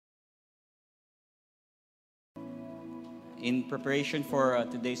In preparation for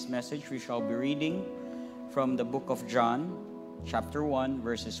today's message, we shall be reading from the book of John, chapter 1,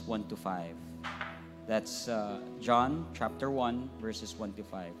 verses 1 to 5. That's John, chapter 1, verses 1 to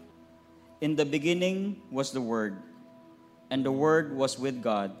 5. In the beginning was the Word, and the Word was with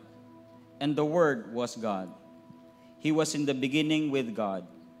God, and the Word was God. He was in the beginning with God.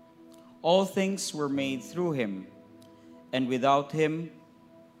 All things were made through Him, and without Him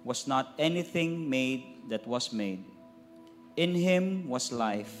was not anything made that was made. In Him was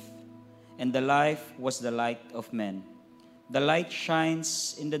life, and the life was the light of men. The light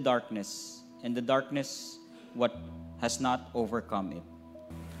shines in the darkness, and the darkness has not overcome it.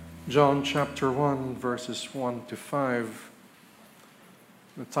 John chapter 1, verses 1 to 5.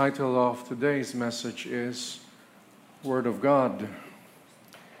 The title of today's message is Word of God.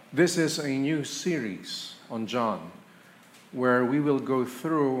 This is a new series on John, where we will go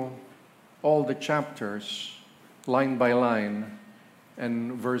through all the chapters, line by line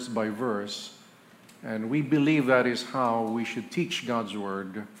and verse by verse. And we believe that is how we should teach God's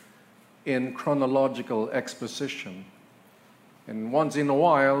Word, in chronological exposition. And once in a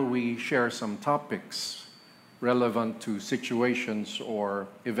while, we share some topics relevant to situations or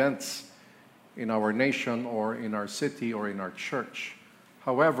events in our nation or in our city or in our church.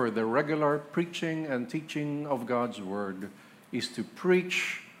 However, the regular preaching and teaching of God's Word is to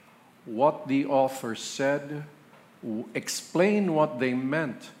preach what the author said, explain what they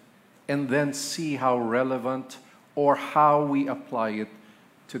meant, and then see how relevant or how we apply it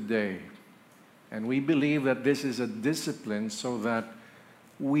today. And we believe that this is a discipline so that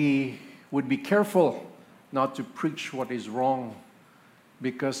we would be careful not to preach what is wrong.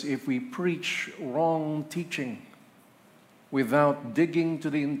 Because if we preach wrong teaching without digging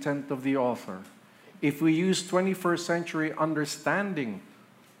to the intent of the author, if we use 21st century understanding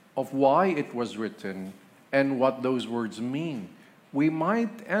of why it was written and what those words mean, we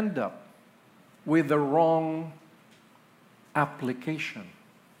might end up with the wrong application.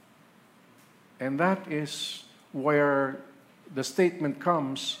 And that is where the statement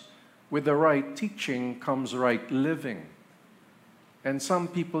comes, with the right teaching comes right living. And some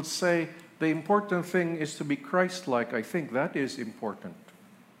people say the important thing is to be Christ-like. I think that is important.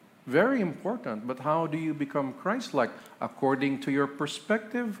 Very important. But how do you become Christ-like? According to your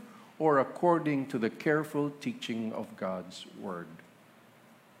perspective or according to the careful teaching of God's Word?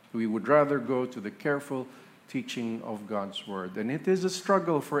 We would rather go to the careful teaching of God's Word. And it is a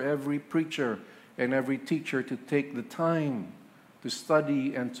struggle for every preacher and every teacher to take the time to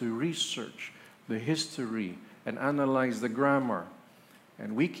study and to research the history and analyze the grammar.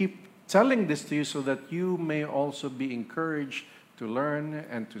 And we keep telling this to you so that you may also be encouraged to learn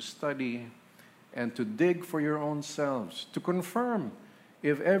and to study and to dig for your own selves, to confirm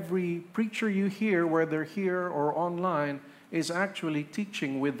if every preacher you hear, whether here or online, is actually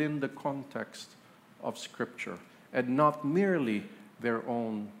teaching within the context of Scripture and not merely their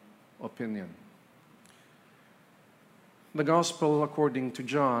own opinion. The Gospel according to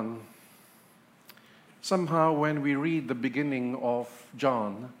John, somehow when we read the beginning of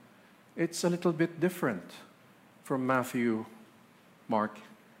John, it's a little bit different from Matthew, Mark,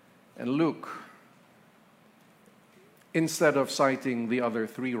 and Luke. Instead of citing the other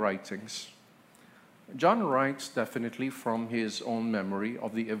three writings, John writes definitely from his own memory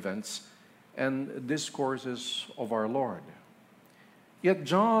of the events and discourses of our Lord. Yet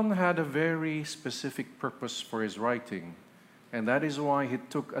John had a very specific purpose for his writing, and that is why he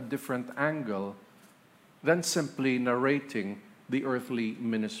took a different angle than simply narrating the earthly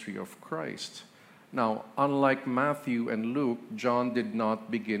ministry of Christ. Now, unlike Matthew and Luke, John did not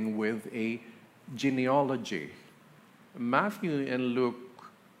begin with a genealogy. Matthew and Luke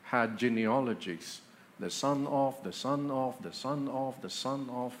had genealogies, the son of, the son of, the son of, the son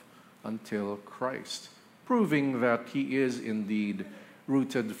of, until Christ, proving that he is indeed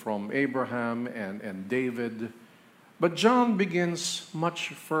rooted from Abraham and David. But John begins much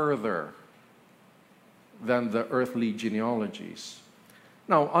further than the earthly genealogies.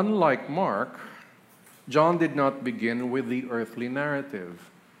 Now, unlike Mark, John did not begin with the earthly narrative.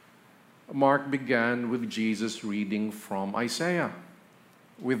 Mark began with Jesus reading from Isaiah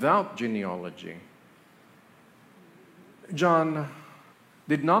without genealogy. John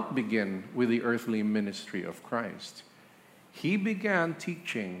did not begin with the earthly ministry of Christ. He began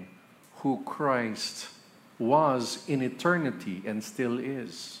teaching who Christ was in eternity and still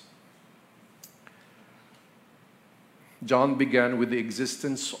is. John began with the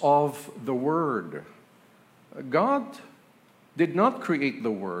existence of the Word. God did not create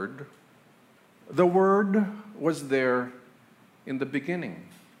the Word. The Word was there in the beginning.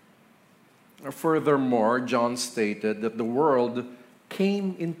 Furthermore, John stated that the world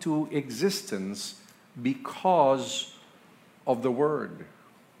came into existence because of the Word.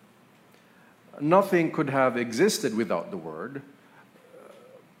 Nothing could have existed without the Word.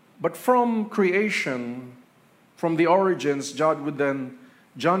 But from creation, from the origins, John would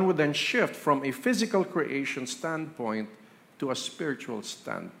then shift from a physical creation standpoint to a spiritual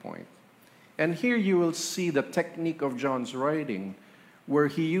standpoint. And here you will see the technique of John's writing, where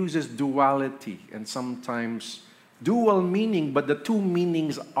he uses duality and sometimes dual meaning, but the two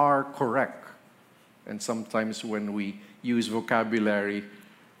meanings are correct. And sometimes when we use vocabulary,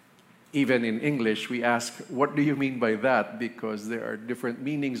 even in English, we ask, what do you mean by that? Because there are different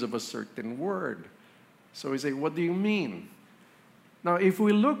meanings of a certain word. So we say, what do you mean? Now, if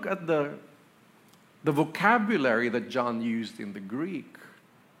we look at the vocabulary that John used in the Greek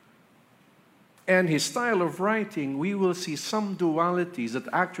and his style of writing, we will see some dualities that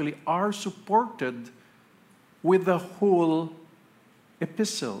actually are supported with the whole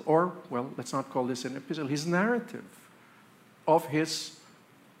epistle, or, well, let's not call this an epistle, his narrative of his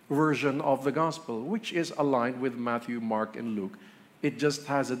version of the gospel, which is aligned with Matthew, Mark, and Luke. It just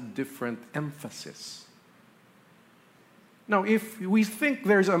has a different emphasis. Now, if we think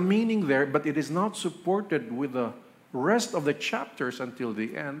there's a meaning there, but it is not supported with the rest of the chapters until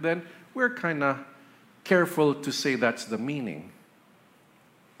the end, then we're kind of careful to say that's the meaning.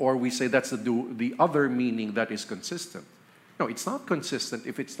 Or we say that's the other meaning that is consistent. No, it's not consistent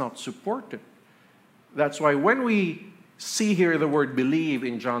if it's not supported. That's why when we see here the word believe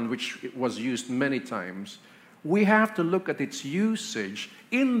in John, which was used many times, we have to look at its usage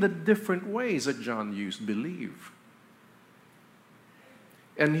in the different ways that John used believe.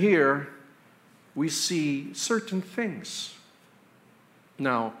 And here we see certain things.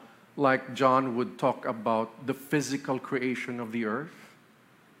 Now, like John would talk about the physical creation of the earth,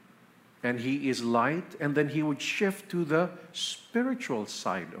 and he is light, and then he would shift to the spiritual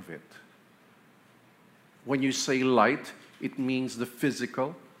side of it. When you say light, it means the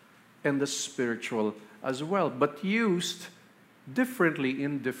physical and the spiritual as well, but used differently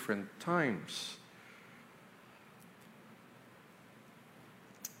in different times.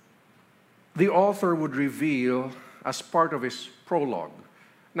 The author would reveal as part of his prologue.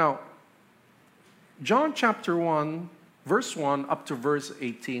 Now, John chapter 1, verse 1 up to verse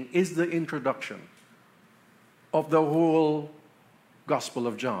 18 is the introduction of the whole Gospel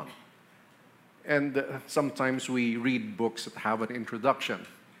of John. And sometimes we read books that have an introduction.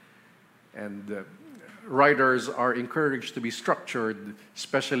 And writers are encouraged to be structured,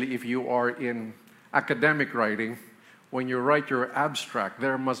 especially if you are in academic writing. When you write your abstract,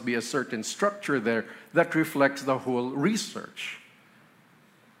 there must be a certain structure there that reflects the whole research.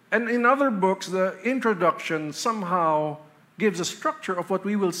 And in other books, the introduction somehow gives a structure of what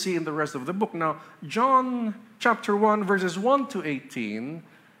we will see in the rest of the book. Now, John chapter 1, verses 1 to 18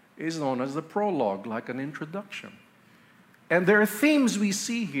 is known as the prologue, like an introduction. And there are themes we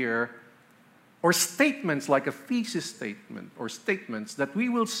see here, or statements like a thesis statement, or statements that we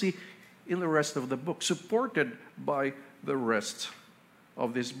will see in the rest of the book, supported by the rest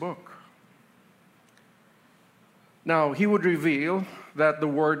of this book. Now, he would reveal that the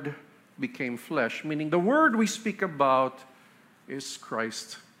Word became flesh, meaning the Word we speak about is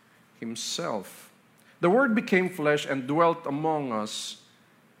Christ himself. The Word became flesh and dwelt among us.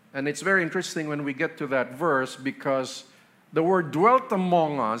 And it's very interesting when we get to that verse, because the word dwelt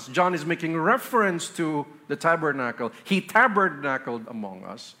among us, John is making reference to the tabernacle. He tabernacled among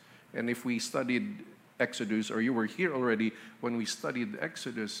us. And if we studied Exodus, or you were here already when we studied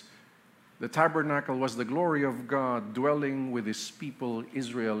Exodus, the tabernacle was the glory of God dwelling with his people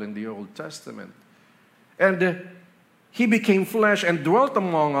Israel in the Old Testament. And he became flesh and dwelt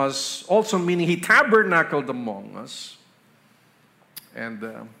among us, also meaning he tabernacled among us. And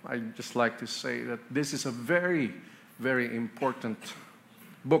I'd just like to say that this is a very, very important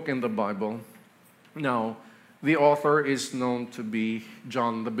book in the Bible. Now, the author is known to be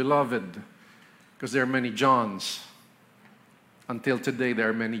John the Beloved, because there are many Johns. Until today, there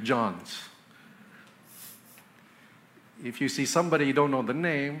are many Johns. If you see somebody you don't know the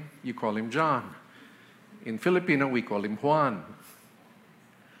name, you call him John. In Filipino, we call him Juan.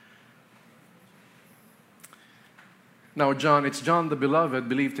 Now, it's John the Beloved,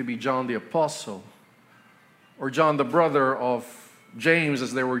 believed to be John the Apostle, or John the brother of James,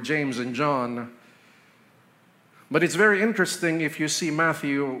 as there were James and John. But it's very interesting if you see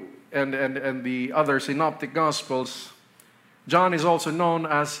Matthew and the other synoptic Gospels. John is also known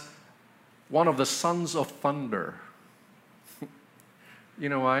as one of the sons of thunder. You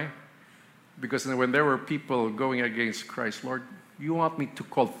know why? Because when there were people going against Christ, Lord, You want me to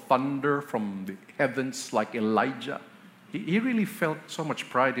call thunder from the heavens like Elijah? He really felt so much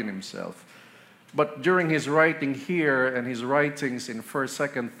pride in himself. But during his writing here and his writings in 1st,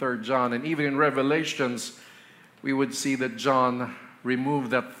 2nd, 3rd John, and even in Revelations, we would see that John removed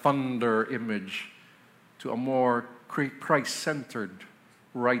that thunder image to a more Christ-centered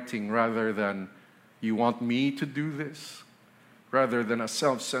writing rather than, you want me to do this? Rather than a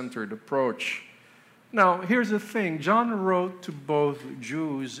self-centered approach. Now, here's the thing. John wrote to both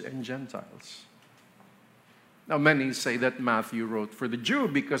Jews and Gentiles. Now, many say that Matthew wrote for the Jew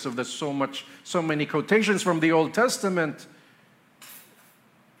because of the so many quotations from the Old Testament.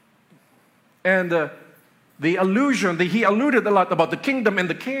 And he alluded a lot about the kingdom and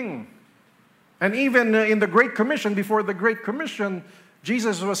the king. And even in the Great Commission, before the Great Commission,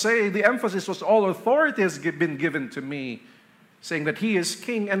 Jesus was saying, the emphasis was, all authority has been given to me, saying that he is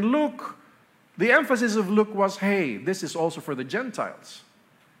king. And Luke, the emphasis of Luke was, hey, this is also for the Gentiles.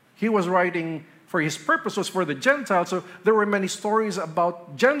 He was writing for his purpose was for the Gentiles. So there were many stories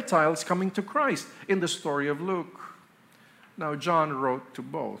about Gentiles coming to Christ in the story of Luke. Now, John wrote to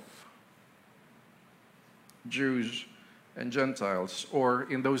both Jews and Gentiles, or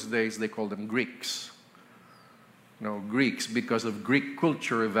in those days they called them Greeks. Greeks because of Greek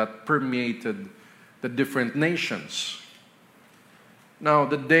culture that permeated the different nations. Now,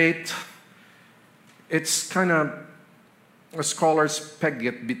 the date, it's kind of, scholars peg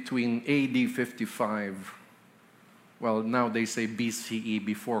it between AD 55. Well, now they say BCE,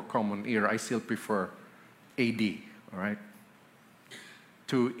 before Common Era. I still prefer AD, all right?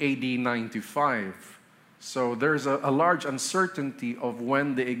 To AD 95. So there's a large uncertainty of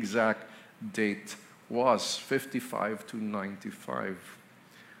when the exact date was, 55 to 95.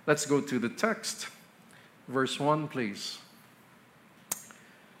 Let's go to the text. Verse 1, please.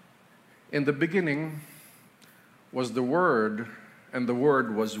 In the beginning was the Word, and the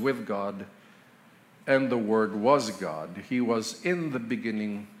Word was with God, and the Word was God. He was in the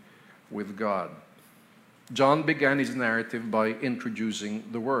beginning with God. John began his narrative by introducing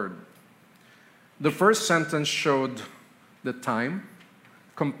the Word. The first sentence showed the time,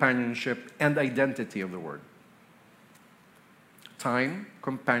 companionship, and identity of the Word. Time,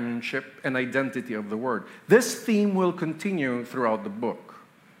 companionship, and identity of the Word. This theme will continue throughout the book.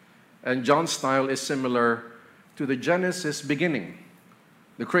 And John's style is similar to the Genesis beginning,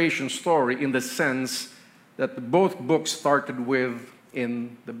 the creation story, in the sense that both books started with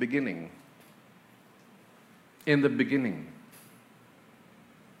in the beginning. In the beginning.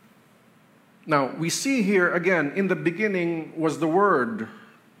 Now, we see here again, in the beginning was the Word.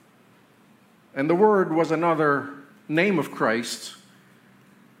 And the Word was another name of Christ.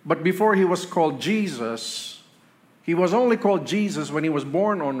 But before he was called Jesus, he was only called Jesus when he was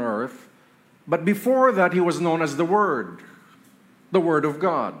born on earth. But before that, he was known as the Word of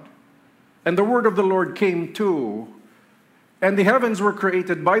God. And the Word of the Lord came too. And the heavens were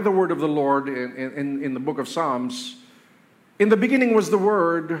created by the Word of the Lord in the book of Psalms. In the beginning was the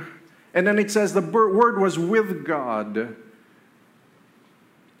Word, and then it says the Word was with God.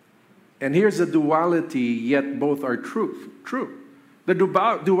 And here's the duality, yet both are true. The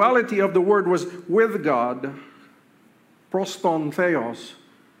duality of the Word was with God, proston theos,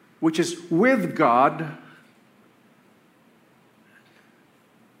 which is with God,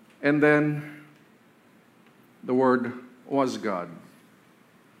 and then the Word was God.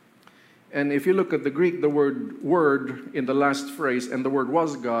 And if you look at the Greek, the word in the last phrase, and the Word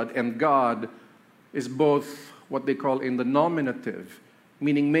was God, and God is both what they call in the nominative,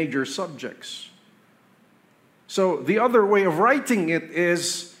 meaning major subjects. So the other way of writing it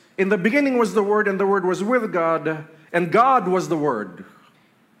is, in the beginning was the Word, and the Word was with God, and God was the Word.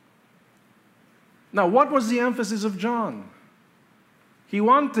 Now, what was the emphasis of John? He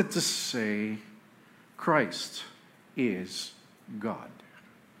wanted to say, Christ is God.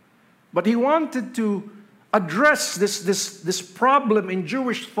 But he wanted to address this problem in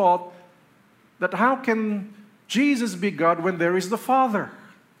Jewish thought that how can Jesus be God when there is the Father?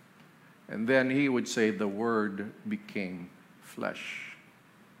 And then he would say the Word became flesh.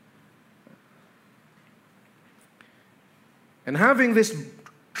 And having these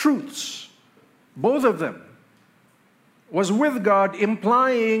truths, both of them, was with God,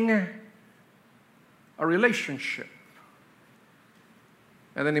 implying a relationship.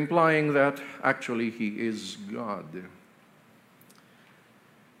 And then implying that actually he is God.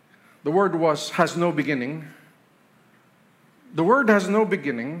 The Word has no beginning. The Word has no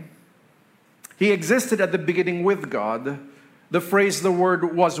beginning. He existed at the beginning with God. The phrase the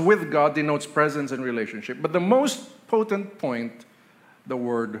Word was with God denotes presence and relationship. But the most potent point, the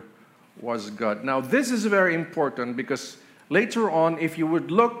Word was God. Now this is very important because later on, if you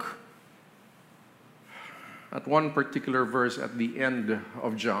would look at one particular verse at the end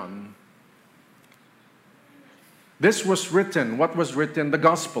of John, this was written. What was written? The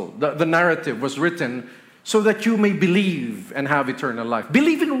gospel, the narrative was written so that you may believe and have eternal life.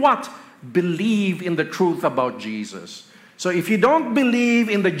 Believe in what? Believe in the truth about Jesus. So if you don't believe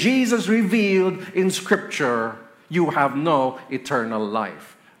in the Jesus revealed in Scripture, you have no eternal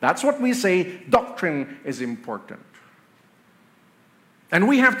life. That's what we say. Doctrine is important. And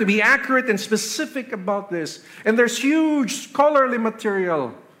we have to be accurate and specific about this. And there's huge scholarly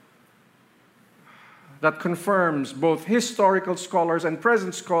material that confirms, both historical scholars and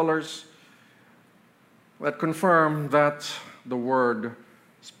present scholars, that confirm that the word,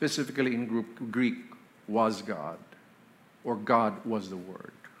 specifically in Greek, was God, or God was the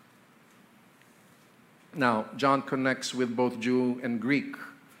word. Now, John connects with both Jew and Greek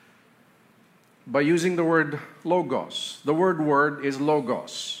by using the word logos. The word is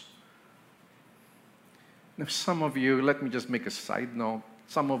logos. Now, some of you, let me just make a side note.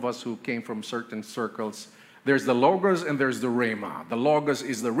 Some of us who came from certain circles, there's the logos and there's the rhema. The logos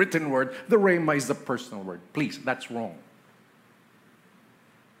is the written word. The rhema is the personal word. Please, that's wrong.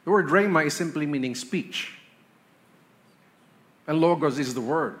 The word rhema is simply meaning speech. And logos is the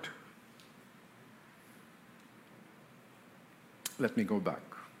word. Let me go back.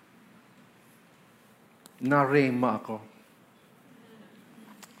 Na-rhema ako.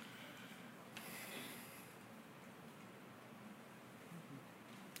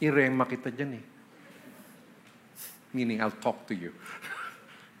 I-rhema kita dyan eh. Meaning, I'll talk to you.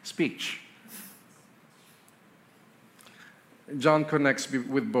 Speech. John connects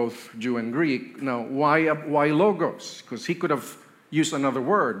with both Jew and Greek. Now, why logos? Because he could have used another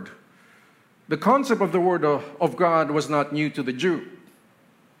word. The concept of the word of God was not new to the Jew.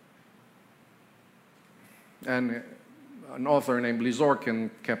 And an author named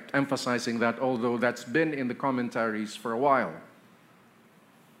Lizorkin kept emphasizing that, although that's been in the commentaries for a while,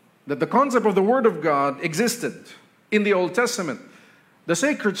 that the concept of the Word of God existed in the Old Testament. The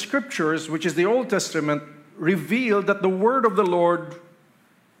sacred scriptures, which is the Old Testament, revealed that the Word of the Lord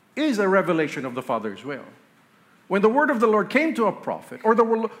is a revelation of the Father's will. When the Word of the Lord came to a prophet, or the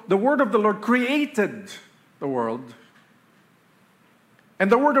Word of the Lord created the world,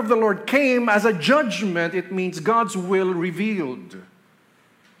 and the Word of the Lord came as a judgment, it means God's will revealed.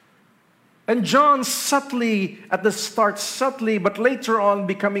 And John subtly, at the start subtly, but later on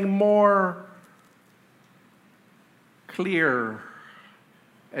becoming more clear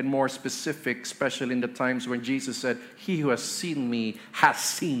and more specific, especially in the times when Jesus said, "He who has seen me has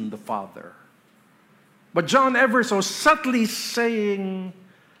seen the Father." But John ever so subtly saying,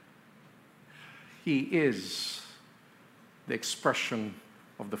 He is the expression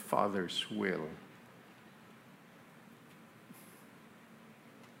of the Father's will.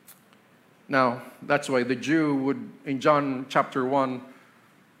 Now, that's why the Jew would, in John chapter 1,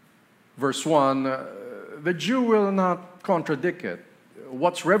 verse 1, the Jew will not contradict it.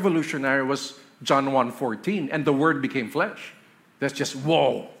 What's revolutionary was John 1:14, and the Word became flesh. That's just,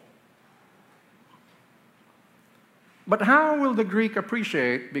 whoa. But how will the Greek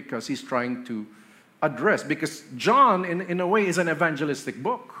appreciate? Because he's trying to address, because John, in a way, is an evangelistic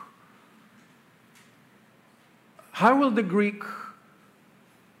book. How will the Greeks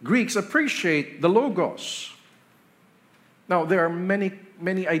appreciate the logos? Now, there are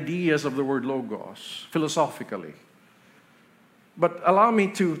many ideas of the word logos, philosophically. But allow me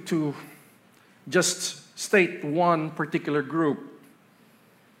to just state one particular group.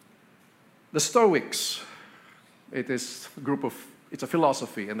 The Stoics. It's a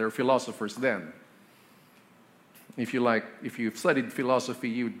philosophy, and there are philosophers then. If you've studied philosophy,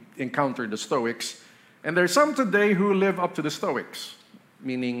 you encounter the Stoics. And there are some today who live up to the Stoics,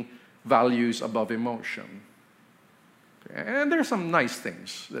 meaning values above emotion. And there's some nice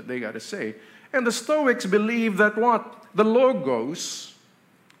things that they got to say. And the Stoics believe that what? The logos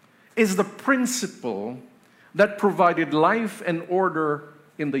is the principle that provided life and order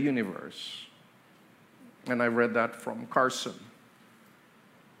in the universe. And I read that from Carson.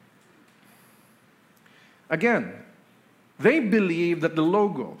 Again, they believe that the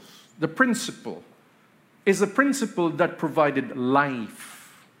logos, the principle, is the principle that provided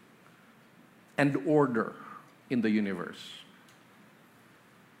life and order in the universe.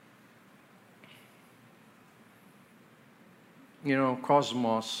 You know,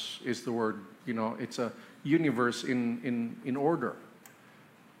 cosmos is the word, it's a universe in order.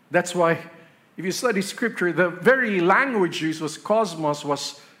 That's why, if you study Scripture, the very language used was cosmos,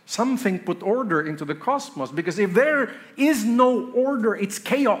 was something put order into the cosmos. Because if there is no order, it's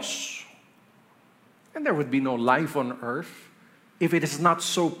chaos. And there would be no life on earth if it is not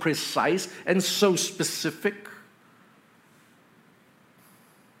so precise and so specific.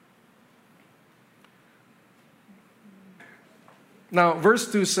 Now, verse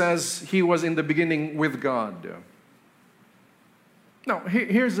 2 says, He was in the beginning with God. Now,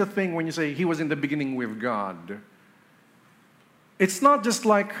 here's the thing when you say He was in the beginning with God. It's not just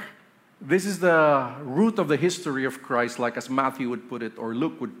like this is the root of the history of Christ, like as Matthew would put it or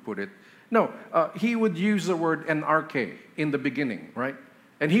Luke would put it. No, he would use the word enarche, in the beginning, right?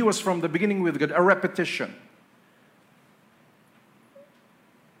 And He was from the beginning with God, a repetition.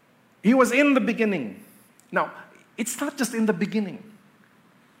 He was in the beginning. Now, it's not just in the beginning.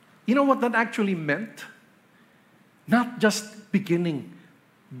 You know what that actually meant? Not just beginning,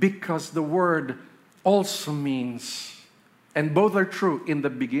 because the word also means, and both are true, in the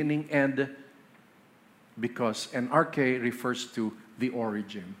beginning and because enarche refers to the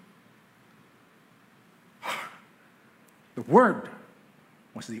origin. The Word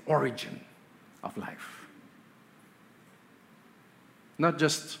was the origin of life. Not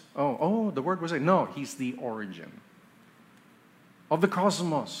just, the Word was it. No, He's the origin of the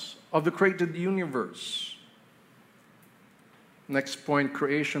cosmos, of the created universe. Next point,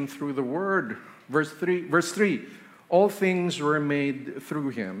 creation through the Word. Verse 3, all things were made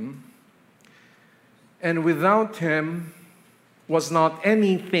through Him, and without Him was not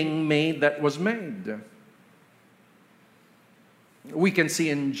anything made that was made. We can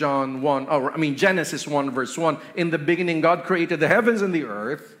see in Genesis 1 verse 1, in the beginning God created the heavens and the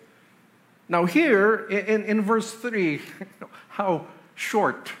earth. Now here, in verse 3, how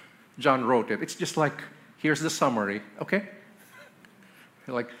short John wrote it. It's just like, here's the summary, okay?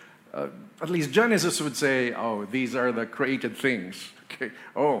 Like, at least Genesis would say, these are the created things, okay?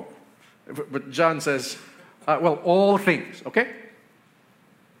 But John says, all things, okay?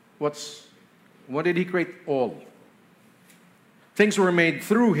 What did He create? All. Things were made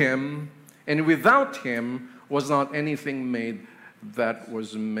through Him, and without Him was not anything made that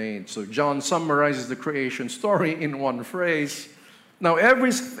was made. So John summarizes the creation story in one phrase. Now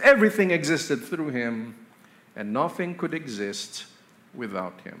everything existed through Him, and nothing could exist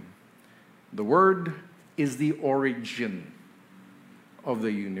without Him. The Word is the origin of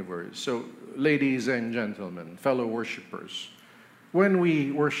the universe. So, ladies and gentlemen, fellow worshipers, when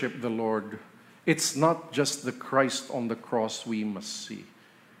we worship the Lord, it's not just the Christ on the cross we must see.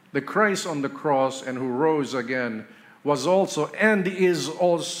 The Christ on the cross and who rose again was also and is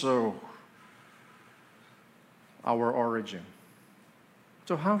also our origin.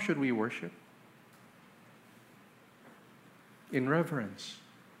 So how should we worship? In reverence.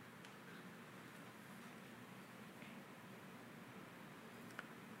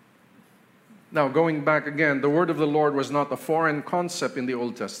 Now, going back again, the word of the Lord was not a foreign concept in the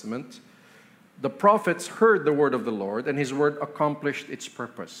Old Testament. The prophets heard the word of the Lord, and His word accomplished its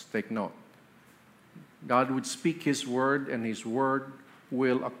purpose. Take note. God would speak His word, and His word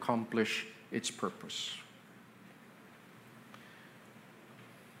will accomplish its purpose.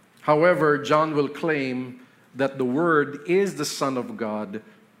 However, John will claim that the Word is the Son of God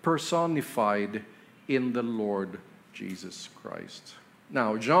personified in the Lord Jesus Christ.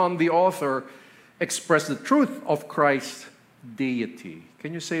 Now, John, the author, expressed the truth of Christ's deity.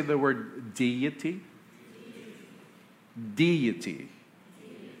 Can you say the word deity? Deity.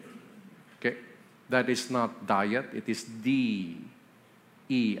 Okay, that is not diet, it is D-E-I-T.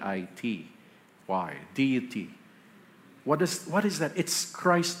 Why? Deity. What is that? It's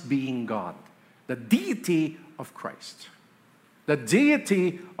Christ being God. The deity of Christ. The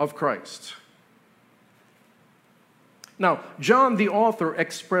deity of Christ. Now, John, the author,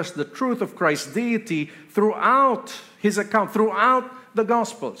 expressed the truth of Christ's deity throughout his account, throughout the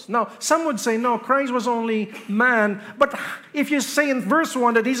Gospels. Now, some would say, no, Christ was only man. But if you say in verse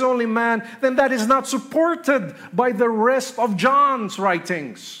 1 that He's only man, then that is not supported by the rest of John's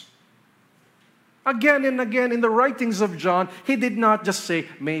writings. Again and again in the writings of John, he did not just say,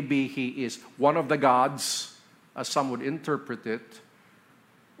 maybe He is one of the gods, as some would interpret it,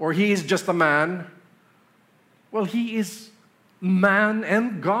 or He is just a man. Well, He is man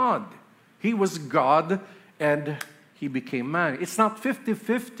and God. He was God and He became man. It's not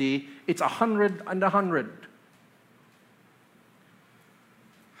 50-50, it's 100 and 100.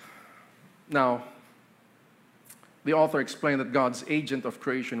 Now, the author explained that God's agent of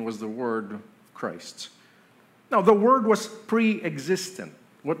creation was the Word of Christ. Now, the Word was pre-existent.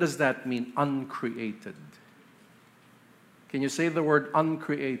 What does that mean? Uncreated. Can you say the word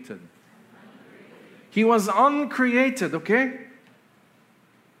uncreated? He was uncreated, okay?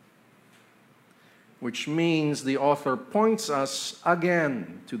 Which means the author points us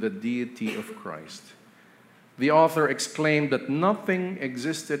again to the deity of Christ. The author exclaimed that nothing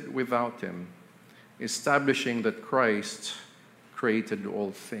existed without him, establishing that Christ created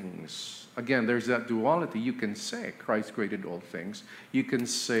all things. Again, there's that duality. You can say Christ created all things. You can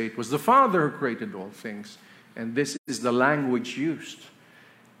say it was the Father who created all things. And this is the language used.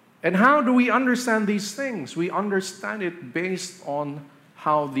 And how do we understand these things? We understand it based on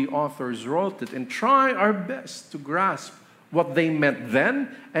how the authors wrote it and try our best to grasp what they meant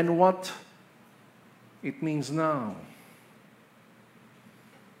then and what it means now.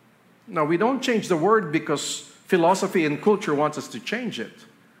 Now, we don't change the word because philosophy and culture wants us to change it.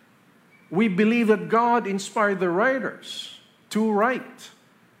 We believe that God inspired the writers to write,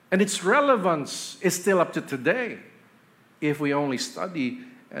 and its relevance is still up to today if we only study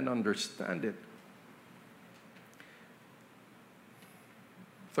and understand it.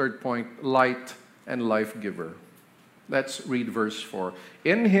 Third point, light and life giver. Let's read verse 4.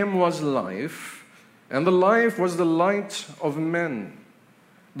 In him was life, and the life was the light of men.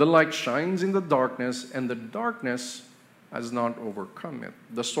 The light shines in the darkness, and the darkness has not overcome it.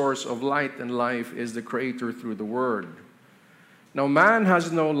 The source of light and life is the Creator through the Word. Now, man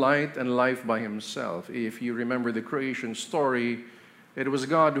has no light and life by himself. If you remember the creation story, it was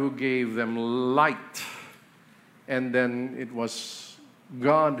God who gave them light, and then it was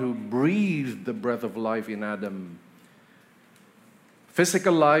God who breathed the breath of life in Adam.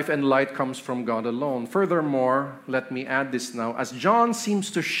 Physical life and light comes from God alone. Furthermore, let me add this now, as John seems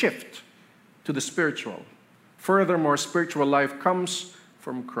to shift to the spiritual. Furthermore, spiritual life comes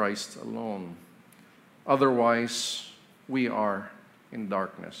from Christ alone. Otherwise, we are in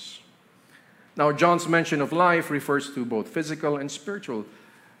darkness. Now, John's mention of life refers to both physical and spiritual.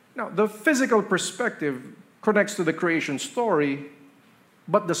 Now, the physical perspective connects to the creation story,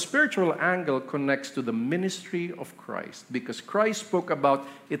 but the spiritual angle connects to the ministry of Christ, because Christ spoke about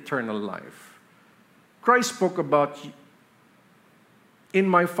eternal life. Christ spoke about, in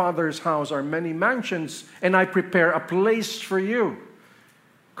my Father's house are many mansions, and I prepare a place for you.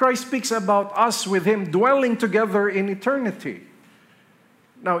 Christ speaks about us with him dwelling together in eternity.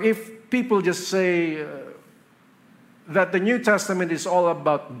 Now, if people just say that the New Testament is all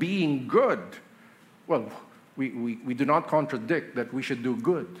about being good, well, we do not contradict that we should do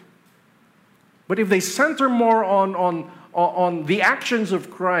good. But if they center more on the actions of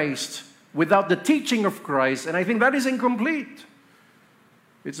Christ without the teaching of Christ, and I think that is incomplete.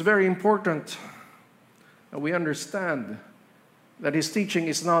 It's very important that we understand that his teaching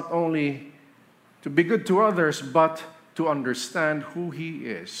is not only to be good to others, but to understand who he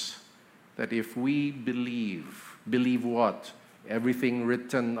is. That if we believe what? Everything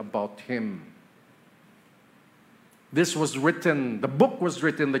written about him. This was written, the book was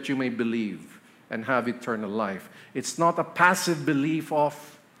written that you may believe and have eternal life. It's not a passive belief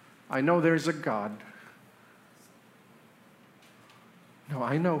of, I know there's a God. No,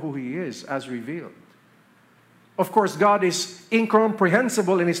 I know who he is as revealed. Of course, God is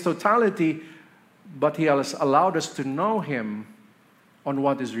incomprehensible in his totality, but he has allowed us to know him on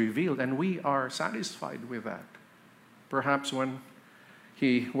what is revealed, and we are satisfied with that. Perhaps when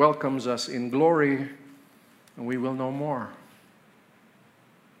he welcomes us in glory, we will know more.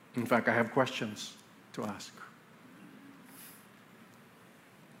 In fact, I have questions to ask.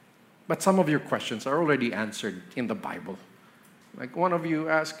 But some of your questions are already answered in the Bible. Like one of you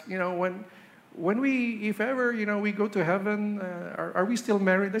asked, when we, if ever, we go to heaven, are we still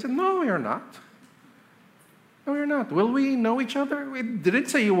married? I said, no, you're not. No, you're not. Will we know each other? It didn't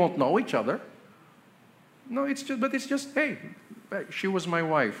say you won't know each other. No, it's just, hey, she was my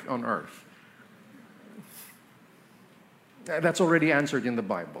wife on earth. That's already answered in the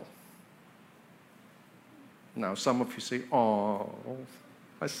Bible. Now, some of you say, oh,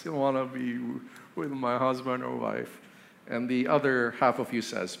 I still want to be with my husband or wife. And the other half of you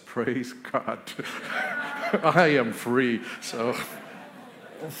says, praise God. I am free. So,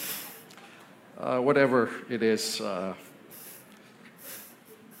 whatever it is,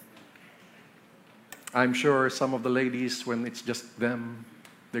 I'm sure some of the ladies, when it's just them,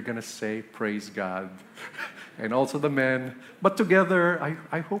 they're going to say, praise God. And also the men. But together,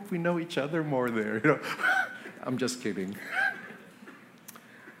 I hope we know each other more there. I'm just kidding.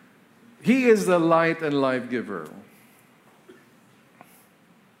 He is the light and life giver.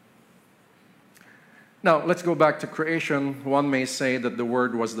 Now, let's go back to creation. One may say that the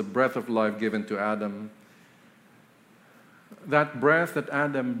Word was the breath of life given to Adam. That breath that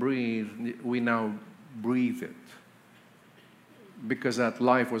Adam breathed, we now breathe it, because that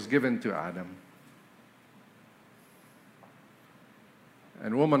life was given to Adam.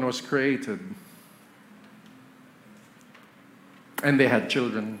 And woman was created, and they had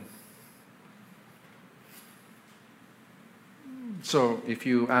children. So if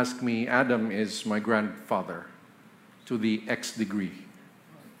you ask me, Adam is my grandfather to the X degree.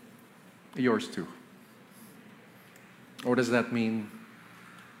 Yours too. What does that mean?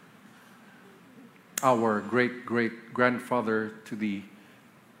 Our great-great-grandfather to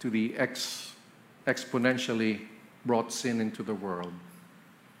the X exponentially brought sin into the world.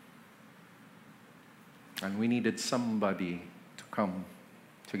 And we needed somebody to come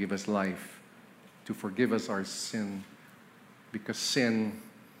to give us life, to forgive us our sin, because sin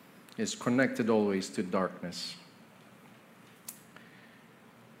is connected always to darkness.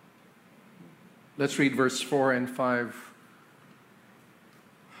 Let's read verse 4 and 5.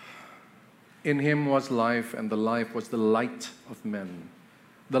 In him was life, and the life was the light of men.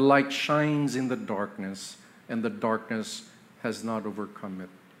 The light shines in the darkness, and the darkness has not overcome it.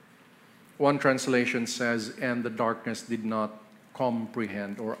 One translation says, and the darkness did not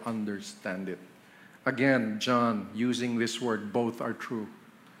comprehend or understand it. Again, John using this word, both are true.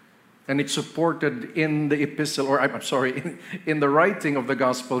 And it's supported in the epistle, or I'm sorry, in the writing of the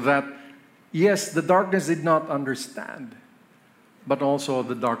gospel that, yes, the darkness did not understand, but also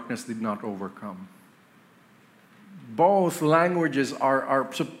the darkness did not overcome. Both languages are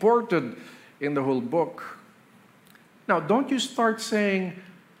supported in the whole book. Now, don't you start saying,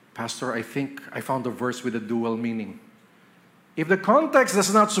 Pastor, I think I found a verse with a dual meaning. If the context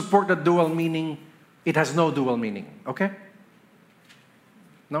does not support the dual meaning, it has no dual meaning, okay?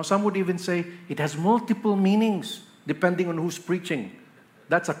 Now, some would even say it has multiple meanings depending on who's preaching.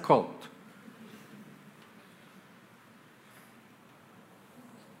 That's a cult.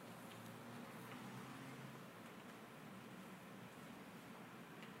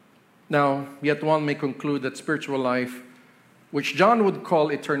 Now, yet one may conclude that spiritual life, which John would call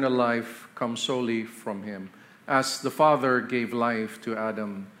eternal life, comes solely from him. As the Father gave life to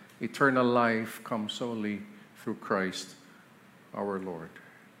Adam, eternal life comes solely through Christ our Lord.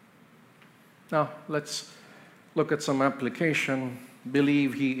 Now, let's look at some application.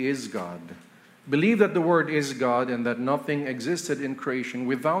 Believe He is God. Believe that the Word is God and that nothing existed in creation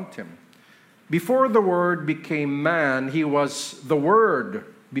without Him. Before the Word became man, He was the Word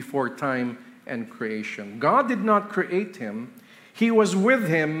before time and creation. God did not create Him. He was with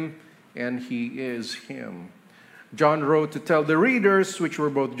Him, and He is Him. John wrote to tell the readers, which were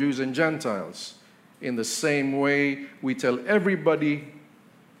both Jews and Gentiles. In the same way, we tell everybody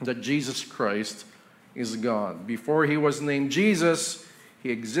that Jesus Christ is God. Before He was named Jesus,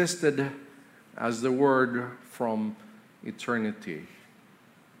 He existed as the Word from eternity.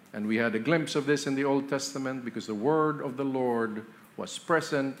 And we had a glimpse of this in the Old Testament because the Word of the Lord was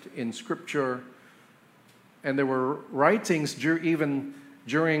present in Scripture. And there were writings even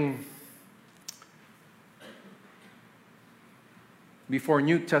during before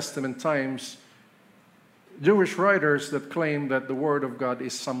New Testament times, Jewish writers that claim that the Word of God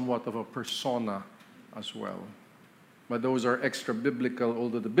is somewhat of a persona as well. But those are extra biblical,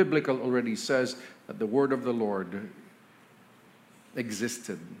 although the biblical already says that the Word of the Lord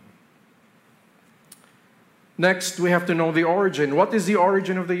existed. Next, we have to know the origin. What is the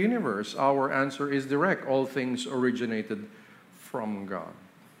origin of the universe? Our answer is direct. All things originated from God.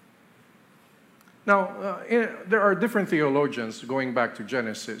 Now, there are different theologians going back to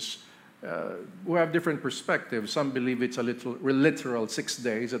Genesis who have different perspectives. Some believe it's a literal 6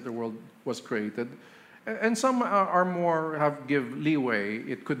 days that the world was created. And some are more, give leeway.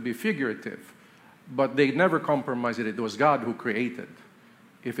 It could be figurative. But they never compromise it. It was God who created.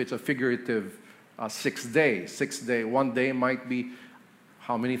 If it's a figurative 6 days, 1 day might be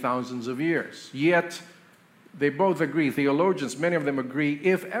how many thousands of years. Yet, they both agree, theologians, many of them agree,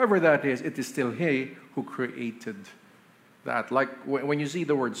 if ever that is, it is still He who created that. Like when you see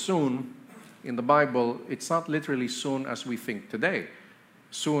the word soon in the Bible, it's not literally soon as we think today.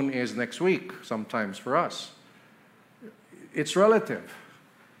 Soon is next week, sometimes for us. It's relative.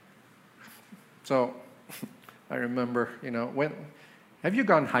 So, I remember, have you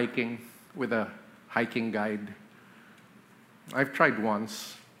gone hiking with a hiking guide? I've tried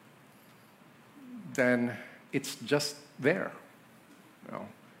once. Then it's just there.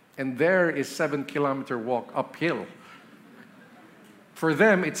 And there is 7-kilometer walk uphill. For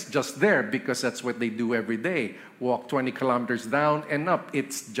them, it's just there because that's what they do every day. Walk 20 kilometers down and up.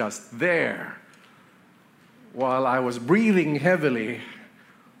 It's just there. While I was breathing heavily,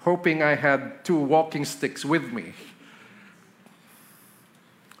 hoping I had 2 walking sticks with me.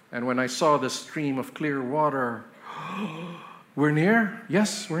 And when I saw the stream of clear water, we're near?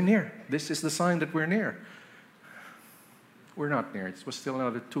 Yes, we're near. This is the sign that we're near. We're not near. It was still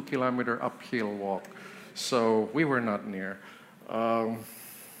another 2-kilometer uphill walk. So we were not near.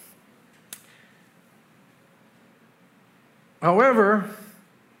 However,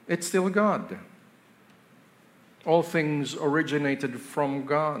 it's still God. All things originated from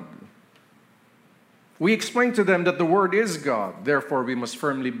God. We explain to them that the Word is God. Therefore, we must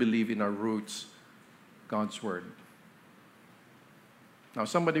firmly believe in our roots, God's Word. Now,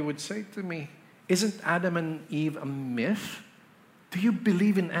 somebody would say to me, isn't Adam and Eve a myth? Do you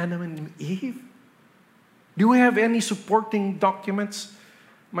believe in Adam and Eve? Do we have any supporting documents?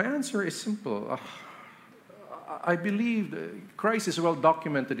 My answer is simple. I believe Christ is well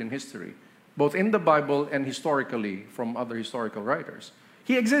documented in history, both in the Bible and historically from other historical writers.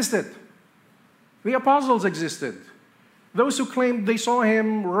 He existed. The apostles existed. Those who claimed they saw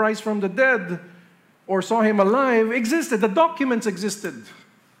him rise from the dead or saw him alive existed. The documents existed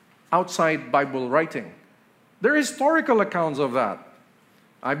outside Bible writing. There are historical accounts of that.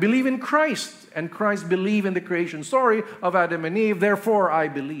 I believe in Christ, and Christ believed in the creation story of Adam and Eve. Therefore, I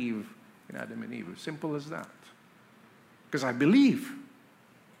believe in Adam and Eve. Simple as that. Because I believe.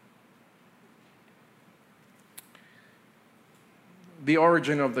 The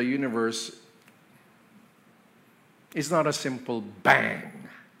origin of the universe is not a simple bang.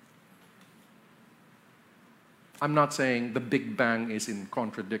 I'm not saying the Big Bang is in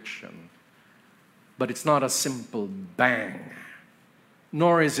contradiction, but it's not a simple bang,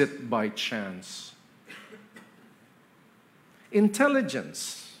 nor is it by chance.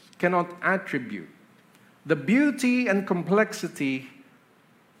 Intelligence cannot attribute the beauty and complexity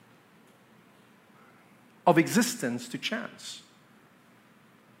of existence to chance.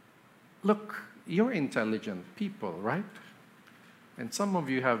 Look, you're intelligent people, right? And some of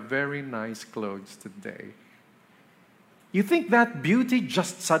you have very nice clothes today. You think that beauty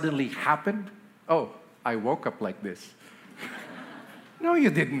just suddenly happened? Oh, I woke up like this. No, you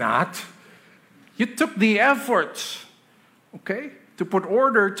did not. You took the effort, okay, to put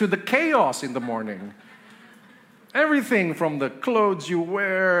order to the chaos in the morning. Everything from the clothes you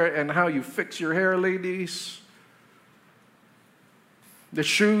wear and how you fix your hair, ladies. The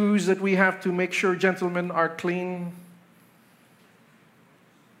shoes that we have to make sure gentlemen are clean.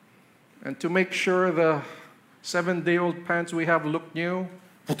 And to make sure the 7-day-old pants we have look new.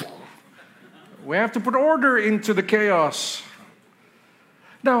 We have to put order into the chaos.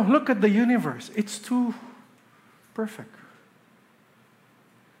 Now, look at the universe. It's too perfect.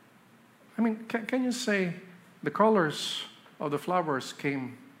 I mean, can you say the colors of the flowers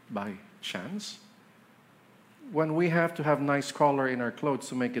came by chance? When we have to have nice color in our clothes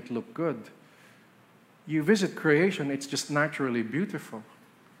to make it look good, you visit creation, it's just naturally beautiful.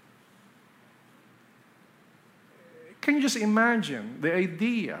 Can you just imagine the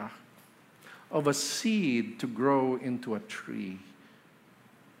idea of a seed to grow into a tree?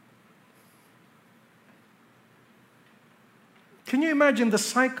 Can you imagine the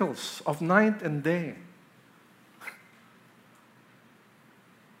cycles of night and day?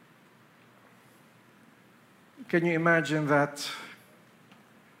 Can you imagine that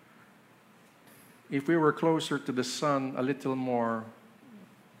if we were closer to the sun a little more,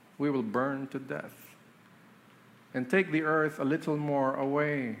 we will burn to death? And take the earth a little more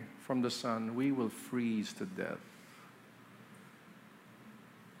away from the sun, we will freeze to death.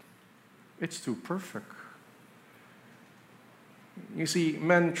 It's too perfect. You see,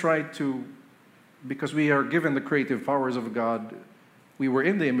 men try to, because we are given the creative powers of God, we were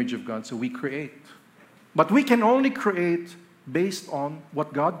in the image of God, so we create. But we can only create based on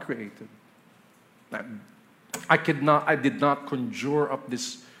what God created. I did not conjure up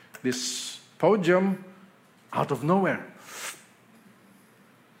this podium out of nowhere.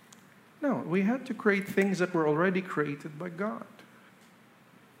 No, we had to create things that were already created by God.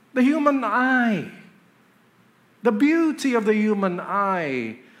 The human eye. The beauty of the human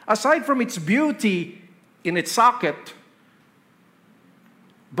eye. Aside from its beauty in its socket,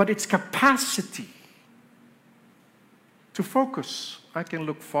 but its capacity to focus. I can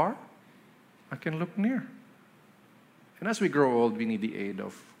look far, I can look near. And as we grow old, we need the aid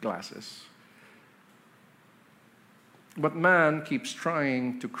of glasses. But man keeps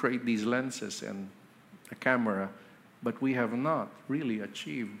trying to create these lenses and a camera, but we have not really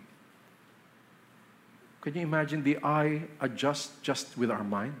achieved. Can you imagine the eye adjusts just with our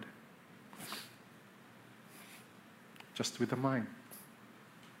mind? Just with the mind.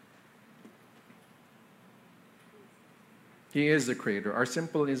 He is the creator. Our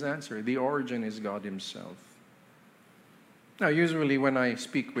simple is answer. The origin is God himself. Now, usually when I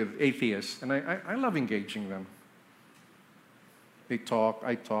speak with atheists, and I love engaging them. They talk,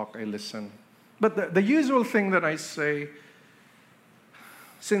 I listen. But the usual thing that I say,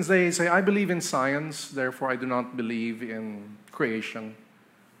 since they say, I believe in science, therefore I do not believe in creation.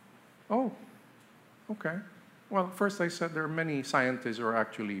 Oh, okay. Well, first I said there are many scientists who are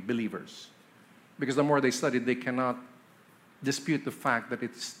actually believers. Because the more they study, they cannot dispute the fact that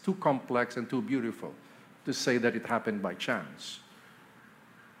it's too complex and too beautiful to say that it happened by chance.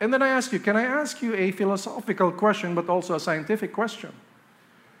 And then I ask you, can I ask you a philosophical question, but also a scientific question?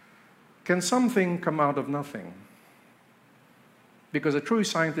 Can something come out of nothing? Because a true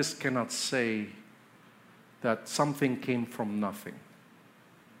scientist cannot say that something came from nothing.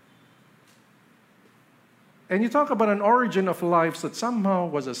 And you talk about an origin of life that somehow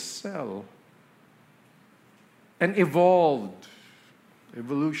was a cell and evolved.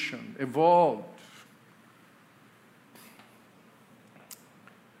 Evolution, evolved.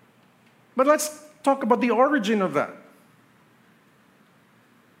 But let's talk about the origin of that.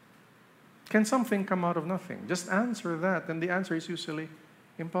 Can something come out of nothing? Just answer that, and the answer is usually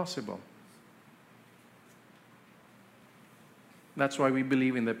impossible. That's why we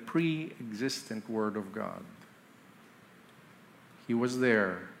believe in the pre-existent Word of God. He was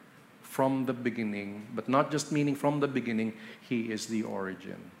there from the beginning, but not just meaning from the beginning, He is the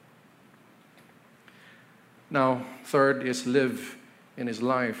origin. Now, third is live in His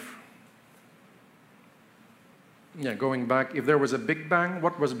life. Yeah, going back, if there was a Big Bang,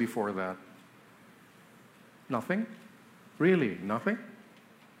 what was before that? Nothing? Really, nothing?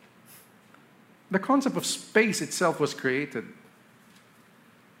 The concept of space itself was created.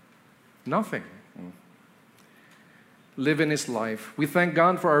 Nothing. Live in His life. We thank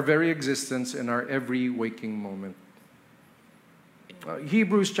God for our very existence in our every waking moment.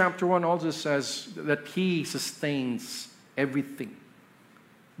 Hebrews chapter 1 also says that He sustains everything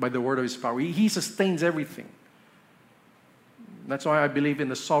by the word of His power. He sustains everything. That's why I believe in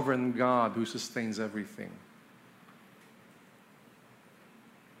the sovereign God who sustains everything.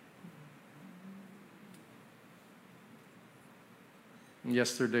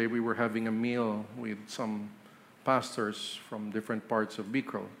 Yesterday we were having a meal with some pastors from different parts of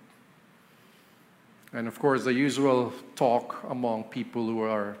Bicol. And of course the usual talk among people who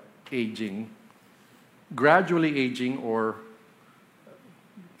are aging, gradually aging or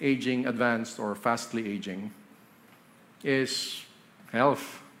aging advanced or fastly aging, is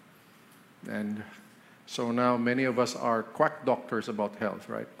health. And so now many of us are quack doctors about health,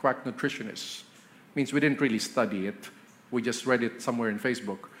 right? Quack nutritionists. Means we didn't really study it. We just read it somewhere in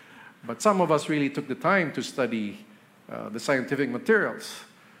Facebook. But some of us really took the time to study the scientific materials.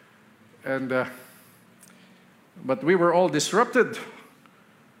 And but we were all disrupted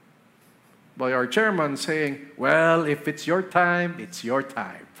by our chairman saying, well, if it's your time, it's your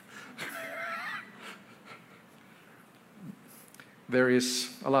time. There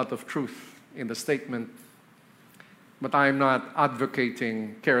is a lot of truth in the statement, but I'm not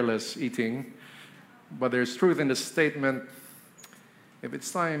advocating careless eating. But there's truth in the statement, if it's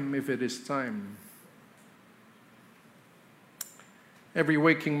time, if it is time. Every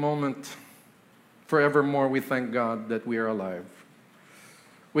waking moment, forevermore, we thank God that we are alive.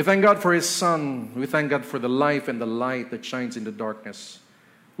 We thank God for His Son. We thank God for the life and the light that shines in the darkness.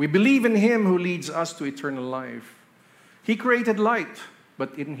 We believe in Him who leads us to eternal life. He created light,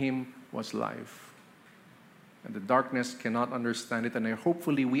 but in Him was life. And the darkness cannot understand it, and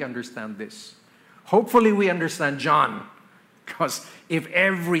hopefully we understand this. Hopefully we understand John, because if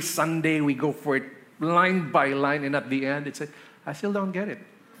every Sunday we go for it line by line and at the end it's I still don't get it.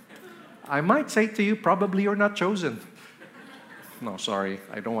 I might say to you, probably you're not chosen. No, sorry,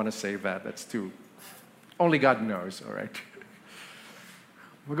 I don't want to say that. That's too, only God knows, all right?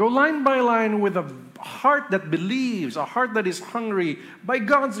 We go line by line with a heart that believes, a heart that is hungry. By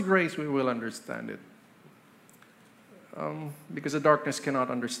God's grace we will understand it. Because the darkness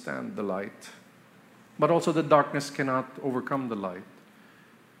cannot understand the light. But also the darkness cannot overcome the light.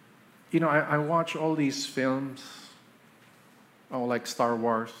 You know, I watch all these films, like Star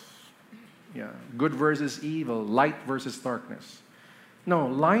Wars. Yeah, good versus evil, light versus darkness. No,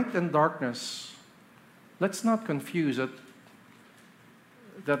 light and darkness, let's not confuse it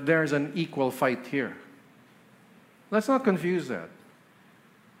that there's an equal fight here. Let's not confuse that.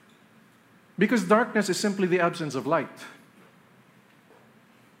 Because darkness is simply the absence of light.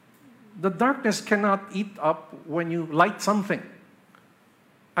 The darkness cannot eat up when you light something.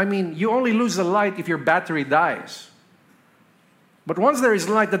 I mean, you only lose the light if your battery dies. But once there is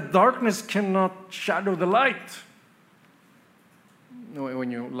light, the darkness cannot shadow the light. When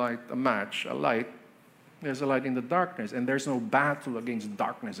you light a match, a light, there's a light in the darkness, and there's no battle against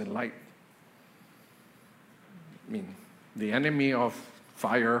darkness and light. I mean, the enemy of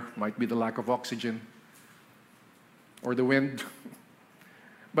fire might be the lack of oxygen or the wind.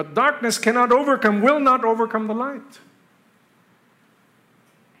 But darkness cannot overcome, will not overcome the light.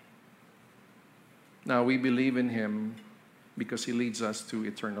 Now we believe in him because he leads us to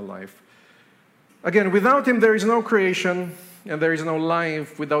eternal life. Again, without him there is no creation and there is no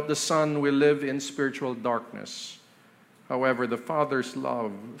life. Without the Son we live in spiritual darkness. However, the Father's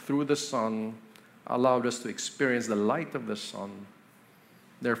love through the Son allowed us to experience the light of the Son.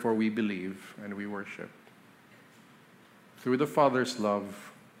 Therefore we believe and we worship. Through the Father's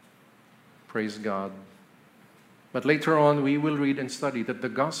love, praise God. But later on we will read and study that the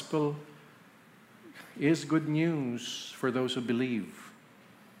gospel is good news for those who believe,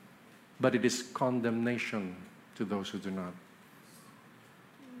 but it is condemnation to those who do not.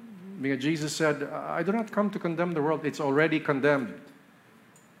 Because Jesus said, I do not come to condemn the world, it's already condemned.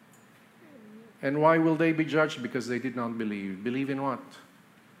 And why will they be judged? Because they did not believe. Believe in what?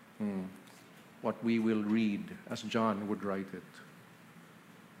 What we will read, as John would write it.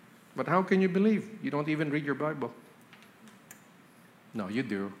 But how can you believe? You don't even read your Bible. No, you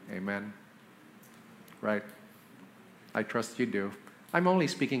do. Amen. Right? I trust you do. I'm only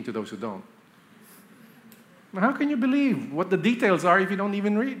speaking to those who don't. How can you believe what the details are if you don't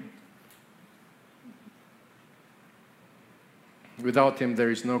even read? Without him, there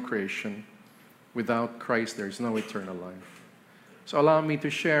is no creation. Without Christ, there is no eternal life. So allow me to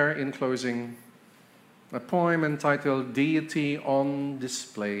share in closing a poem entitled Deity on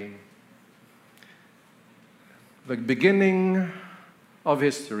Display. The beginning of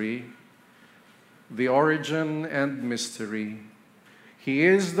history, the origin and mystery. He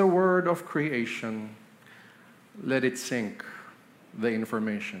is the word of creation. Let it sink, the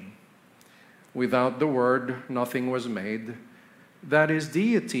information. Without the word, nothing was made. That is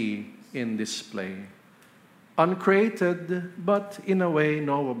deity in display. Uncreated, but in a way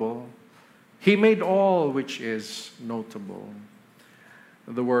knowable. He made all which is notable.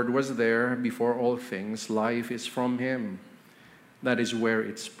 The word was there before all things. Life is from him. That is where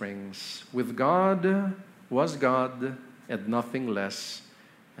it springs. With God was God and nothing less.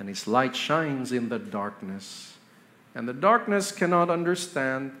 And his light shines in the darkness. And the darkness cannot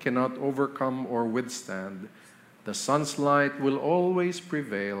understand, cannot overcome or withstand. The sun's light will always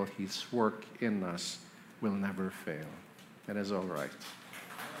prevail. His work in us will never fail. That is all right.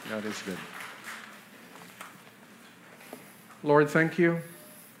 God is good. Lord, thank you.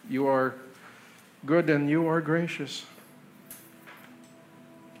 You are good and you are gracious.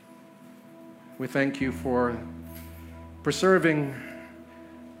 We thank you for preserving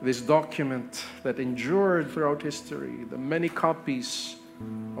this document that endured throughout history, the many copies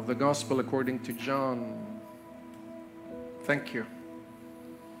of the Gospel according to John. Thank you.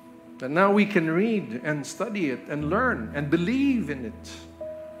 That now we can read and study it and learn and believe in it.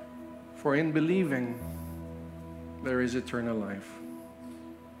 For in believing, there is eternal life.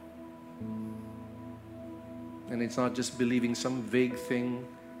 And it's not just believing some vague thing.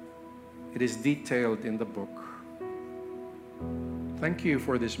 It is detailed in the book. Thank you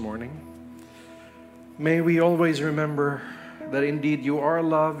for this morning. May we always remember that indeed you are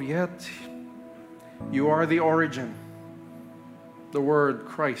love, yet you are the origin. The word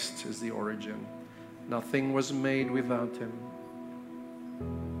Christ is the origin. Nothing was made without him.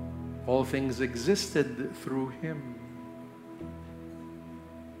 All things existed through him.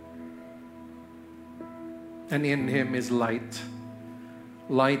 And in him is light.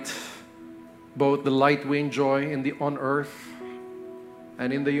 Light, both the light we enjoy on earth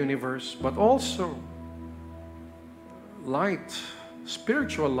and in the universe, but also light,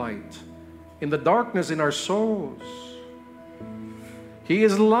 spiritual light, in the darkness in our souls. He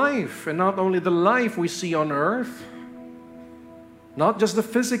is life, and not only the life we see on earth, not just the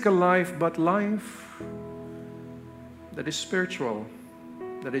physical life, but life that is spiritual,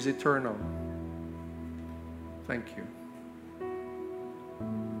 that is eternal. Thank you.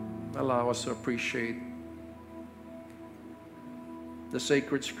 Allow us to appreciate the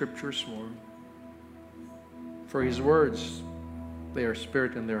sacred scriptures more. For his words, they are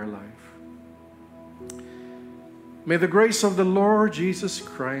spirit and they are life. May the grace of the Lord Jesus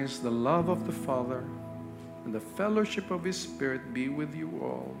Christ, the love of the Father, and the fellowship of his Spirit be with you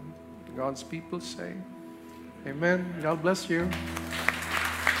all. God's people say, amen. God bless you.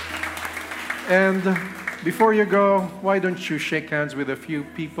 And before you go, why don't you shake hands with a few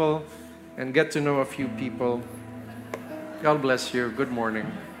people and get to know a few people. God bless you. Good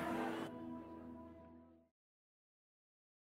morning.